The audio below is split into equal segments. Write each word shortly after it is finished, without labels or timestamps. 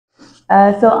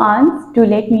So Ans, to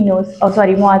let me know,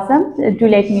 Muazzam, to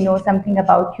let me know something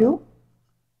about you.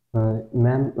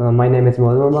 Ma'am, my name is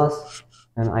Mohammed Abbas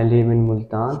and I live in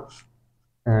Multan,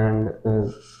 and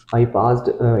I passed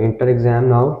inter exam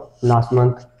now last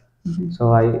month.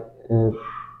 So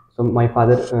my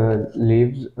father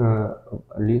lives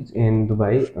in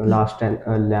Dubai last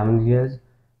 11 years.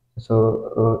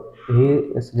 So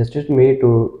he suggested me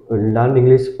to learn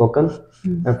English spoken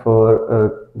for a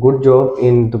good job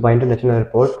in Dubai International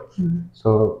Airport.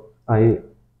 So I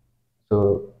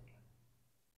so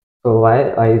so I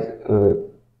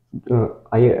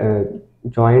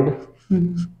joined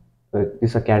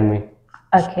this academy.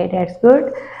 Okay, that's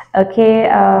good. Okay,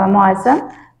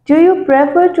 Muazzam, do you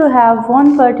prefer to have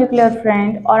one particular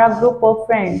friend or a group of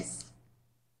friends?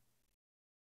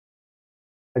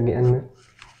 Again,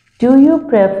 Do you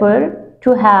prefer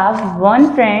to have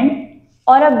one friend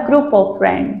or a group of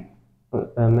friends?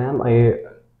 ma'am, I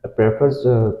prefers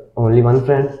only one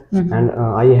friend, and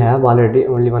I have already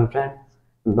only one friend,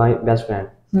 my best friend.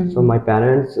 So my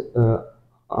parents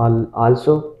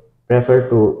also prefer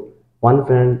to one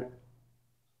friend.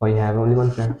 So I have only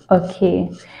one friend. Okay,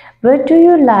 what do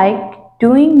you like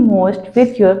doing most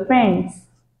with your friends?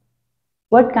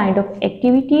 What kind of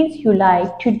activities you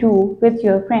like to do with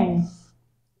your friends?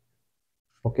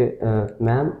 Okay,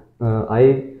 ma'am,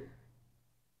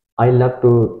 I love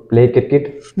to play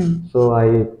cricket, so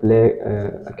I play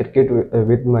cricket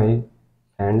with my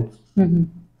friends.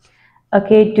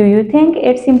 Okay, do you think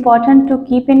it's important to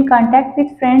keep in contact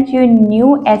with friends you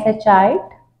knew as a child?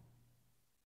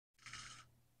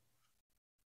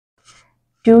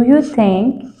 Do you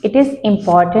think it is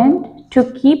important to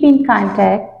keep in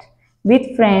contact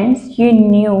with friends you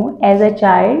knew as a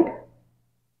child?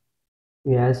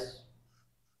 Yes,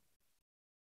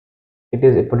 it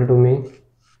is important to me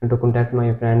to contact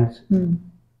my friends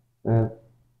uh,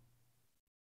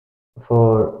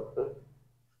 for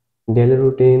daily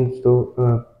routines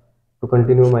to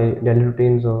continue my daily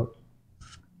routines. Or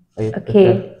I prefer.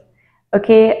 Okay.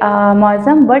 Okay,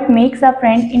 Mozam, what makes a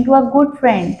friend into a good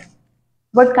friend?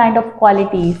 What kind of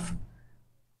qualities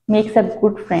makes a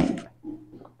good friend?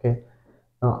 Okay,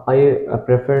 I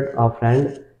preferred a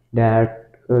friend that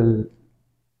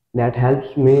that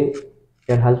helps me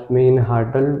in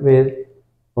harder ways,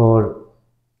 or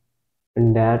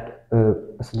that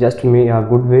suggest me a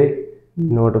good way,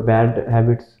 not bad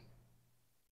habits.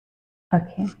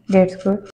 Okay, that's good.